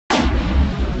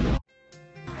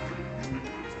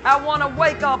I want to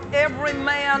wake up every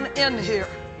man in here.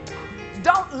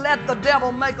 Don't let the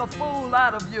devil make a fool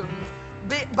out of you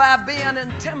by being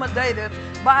intimidated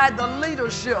by the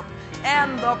leadership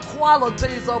and the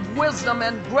qualities of wisdom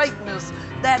and greatness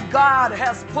that God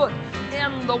has put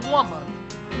in the woman.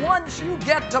 Once you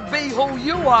get to be who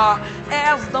you are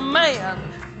as the man,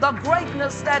 the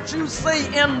greatness that you see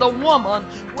in the woman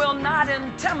will not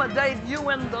intimidate you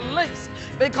in the least,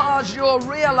 because you'll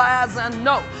realize and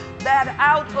know that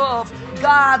out of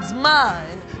God's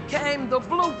mind came the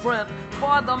blueprint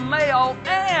for the male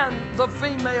and the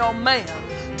female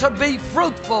man to be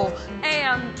fruitful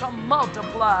and to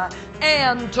multiply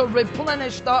and to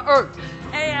replenish the earth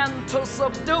and to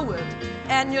subdue it.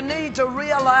 And you need to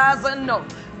realize and know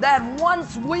that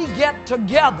once we get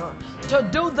together to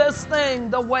do this thing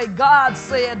the way God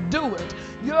said do it,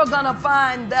 you're going to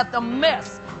find that the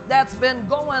mess that's been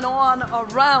going on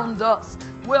around us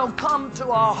will come to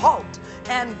a halt,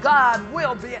 and God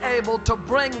will be able to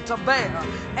bring to bear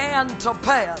and to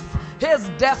pass His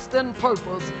destined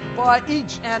purpose for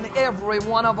each and every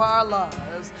one of our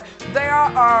lives. There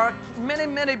are many,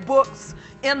 many books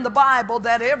in the Bible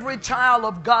that every child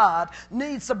of God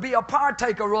needs to be a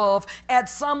partaker of at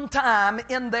some time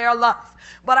in their life.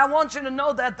 But I want you to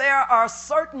know that there are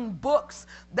certain books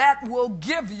that will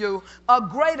give you a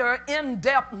greater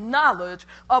in-depth knowledge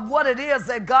of what it is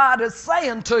that God is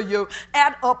saying to you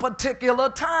at a particular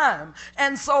time.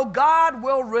 And so God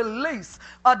will release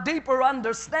a deeper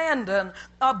understanding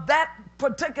of that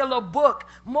particular book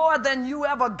more than you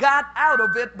ever got out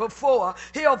of it before.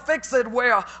 He'll fix it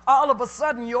where all of a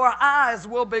sudden your eyes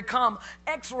will become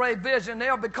x-ray vision.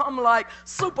 They'll become like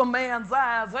Superman's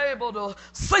eyes, able to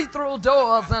see through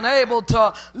doors and able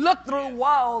to look through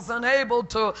walls and able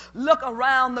to look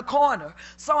around the corner.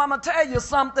 So I'm going to tell you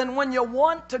something. When you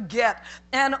want to get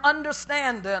an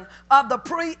understanding of the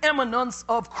preeminence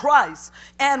of Christ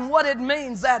and what it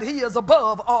means that He is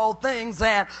above all things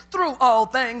and through all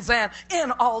things and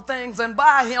in all things, and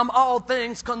by Him all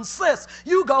things consist,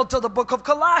 you go to the book of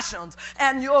Colossians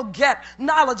and you'll get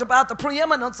knowledge about the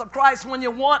preeminence of Christ. When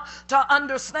you want to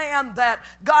understand that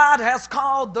God has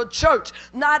called the church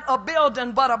not a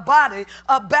building but a body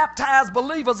of baptized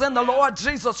believers in the Lord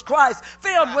Jesus Christ,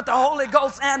 filled with the Holy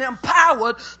Ghost and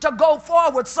empowered to go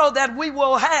forward so that we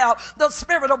will have the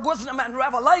spirit of wisdom and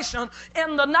revelation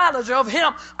in the knowledge of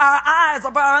Him, our eyes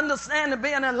of our understanding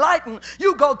being enlightened,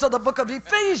 you go to the book of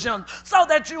Ephesians so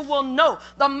that you will know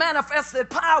the manifested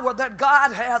power that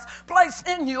God has placed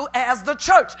in you as the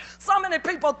church. So many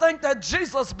people think that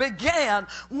Jesus began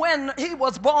when He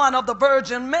was born of the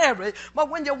Virgin Mary, but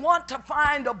when you want to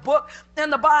find a book in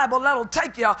the Bible that'll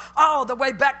take you all the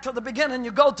way back to the beginning,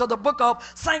 you go to the book of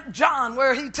St. John,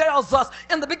 where he tells us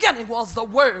in the beginning was the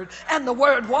Word, and the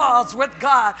Word was with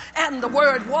God, and the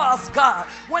Word was God.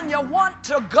 When you want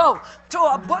to go to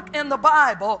a book in the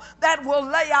Bible that will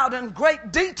lay out in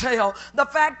great detail the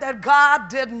fact that God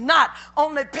did not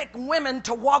only pick women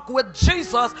to walk with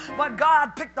Jesus, but God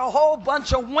picked a whole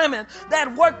bunch of women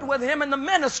that worked with Him in the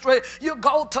ministry, you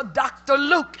go to Dr.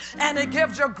 Luke, and it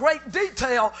gives you great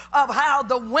detail of how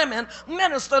the women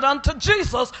ministered unto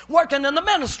Jesus working in the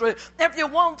ministry. If you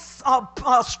want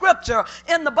a scripture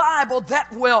in the Bible that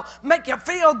will make you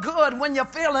feel good when you're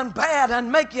feeling bad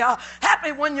and make you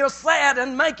happy when you're sad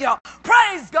and make you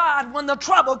praise God when the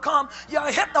trouble comes, you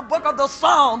hit the book of the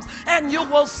Psalms and you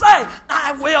will say,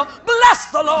 I will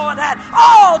bless the Lord at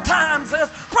all times. His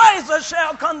praises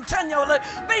shall continually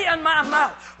be in my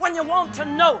mouth. When you want to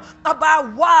know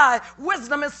about why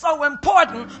wisdom is so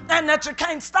important and that you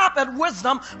can't stop at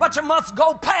wisdom, but you must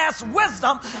go past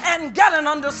wisdom and get an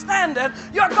understanding,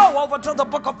 you go over to the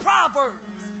book of Proverbs.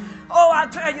 Oh, I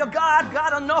tell you, God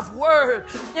got enough word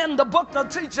in the book to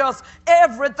teach us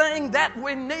everything that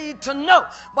we need to know.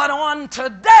 But on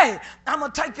today, I'm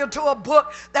going to take you to a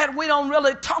book that we don't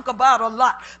really talk about a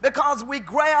lot, because we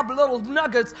grab little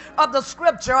nuggets of the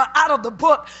scripture out of the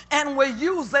book and we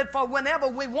use it for whenever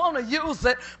we want to use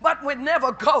it, but we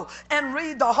never go and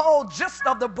read the whole gist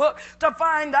of the book to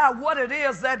find out what it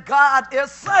is that God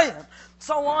is saying.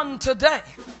 So on today,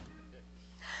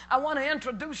 I want to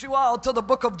introduce you all to the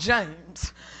book of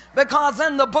James, because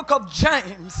in the book of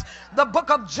James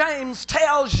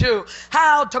tells you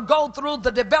how to go through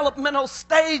the developmental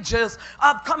stages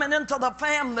of coming into the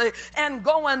family and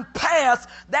going past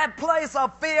that place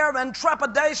of fear and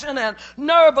trepidation and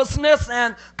nervousness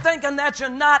and thinking that you're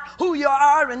not who you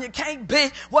are and you can't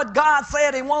be what God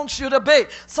said He wants you to be.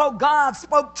 So God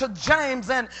spoke to James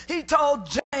and He told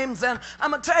James James, and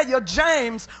I'm going to tell you,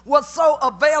 James was so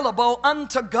available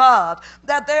unto God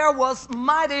that there was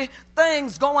mighty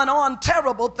things going on,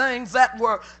 terrible things that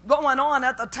were going on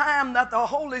at the time that the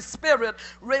Holy Spirit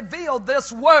revealed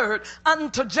this word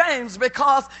unto James,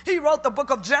 because he wrote the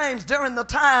book of James during the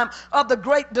time of the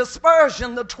great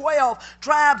dispersion. The 12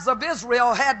 tribes of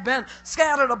Israel had been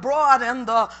scattered abroad, and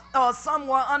some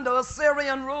were under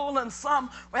Assyrian rule and some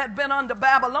had been under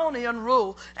Babylonian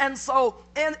rule. And so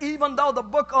even though the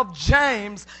book of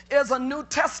James is a New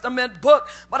Testament book,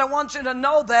 but I want you to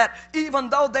know that even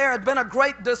though there had been a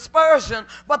great dispersion,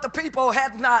 but the people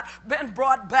had not been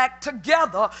brought back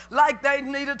together like they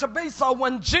needed to be. So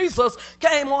when Jesus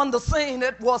came on the scene,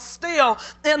 it was still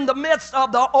in the midst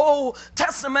of the Old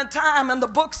Testament time, and the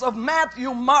books of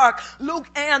Matthew, Mark, Luke,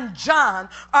 and John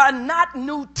are not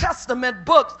New Testament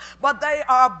books, but they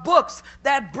are books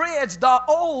that bridge the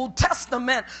Old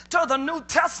Testament to the New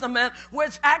Testament,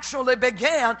 which actually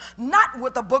began not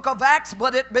with the book of Acts,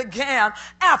 but it began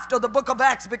after the book of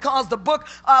Acts, because the book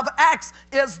of Acts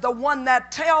is the one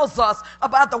that tells us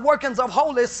about the workings of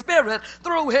Holy Spirit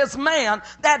through his man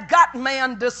that got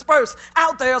man dispersed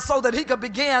out there so that he could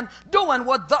begin doing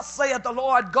what thus saith the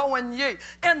Lord, going ye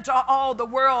into all the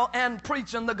world and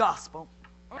preaching the gospel.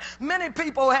 Many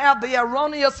people have the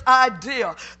erroneous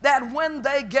idea that when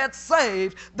they get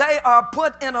saved, they are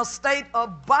put in a state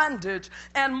of bondage,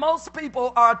 and most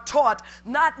people are taught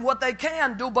not what they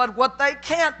can do, but what they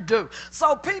can't do.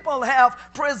 So people have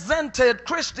presented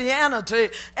Christianity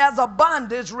as a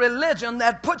bondage religion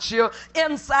that puts you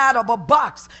inside of a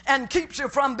box and keeps you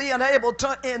from being able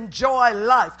to enjoy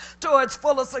life to its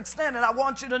fullest extent. And I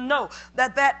want you to know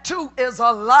that that too is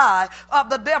a lie of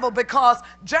the devil, because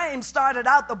James started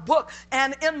out the book,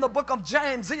 and in the book of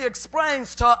James he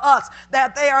explains to us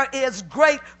that there is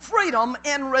great freedom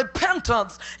in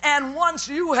repentance. And once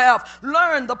you have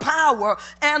learned the power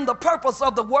and the purpose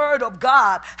of the word of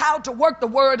God, how to work the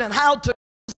word and how to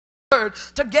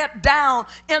get down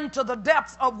into the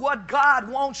depths of what God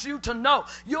wants you to know,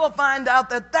 you'll find out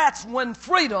that that's when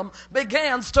freedom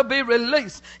begins to be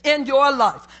released in your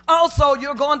life. Also,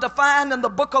 you're going to find in the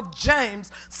book of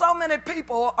James, so many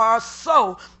people are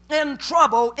so in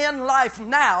trouble in life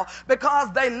now because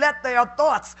they let their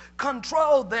thoughts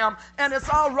control them. And it's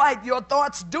all right, your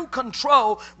thoughts do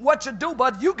control what you do,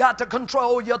 but you got to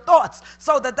control your thoughts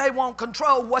so that they won't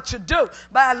control what you do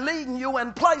by leading you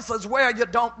in places where you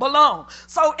don't belong.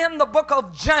 So in the book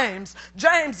of James,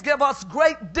 James gives us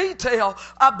great detail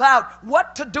about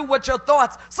what to do with your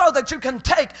thoughts so that you can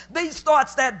take these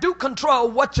thoughts that do control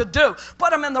what you do,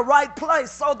 put them in the right place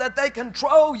so that they can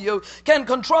control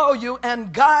you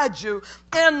and guide you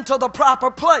into the proper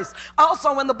place.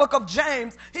 Also in the book of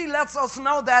James, he lets us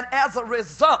know that as a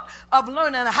result of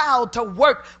learning how to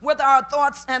work with our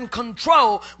thoughts and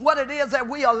control what it is that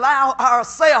we allow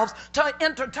ourselves to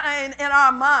entertain in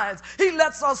our minds, he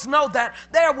lets us know that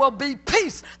there will be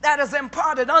peace that is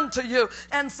imparted unto you.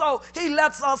 And so he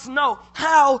lets us know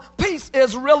how peace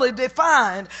is really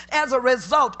defined as a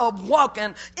result of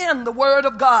walking in the word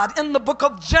of God. In the book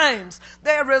of James,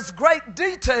 there is great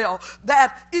detail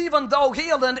that even though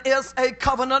healing is a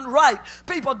covenant right,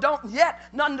 people don't yet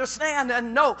understand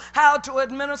and know how to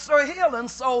administer healing.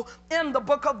 So in the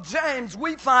book of James,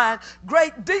 we find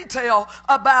great detail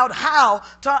about how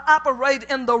to operate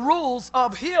in the rules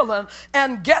of healing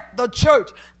and get the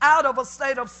church out of a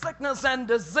state of sickness and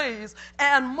disease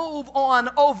and move on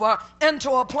over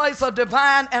into a place of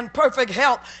divine and perfect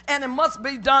health. And it must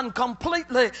be done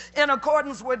completely in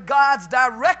accordance with God's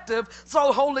directive.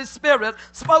 So Holy Spirit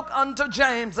spoke unto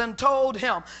James and told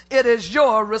him, it is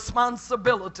your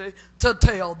responsibility to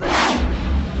tell them.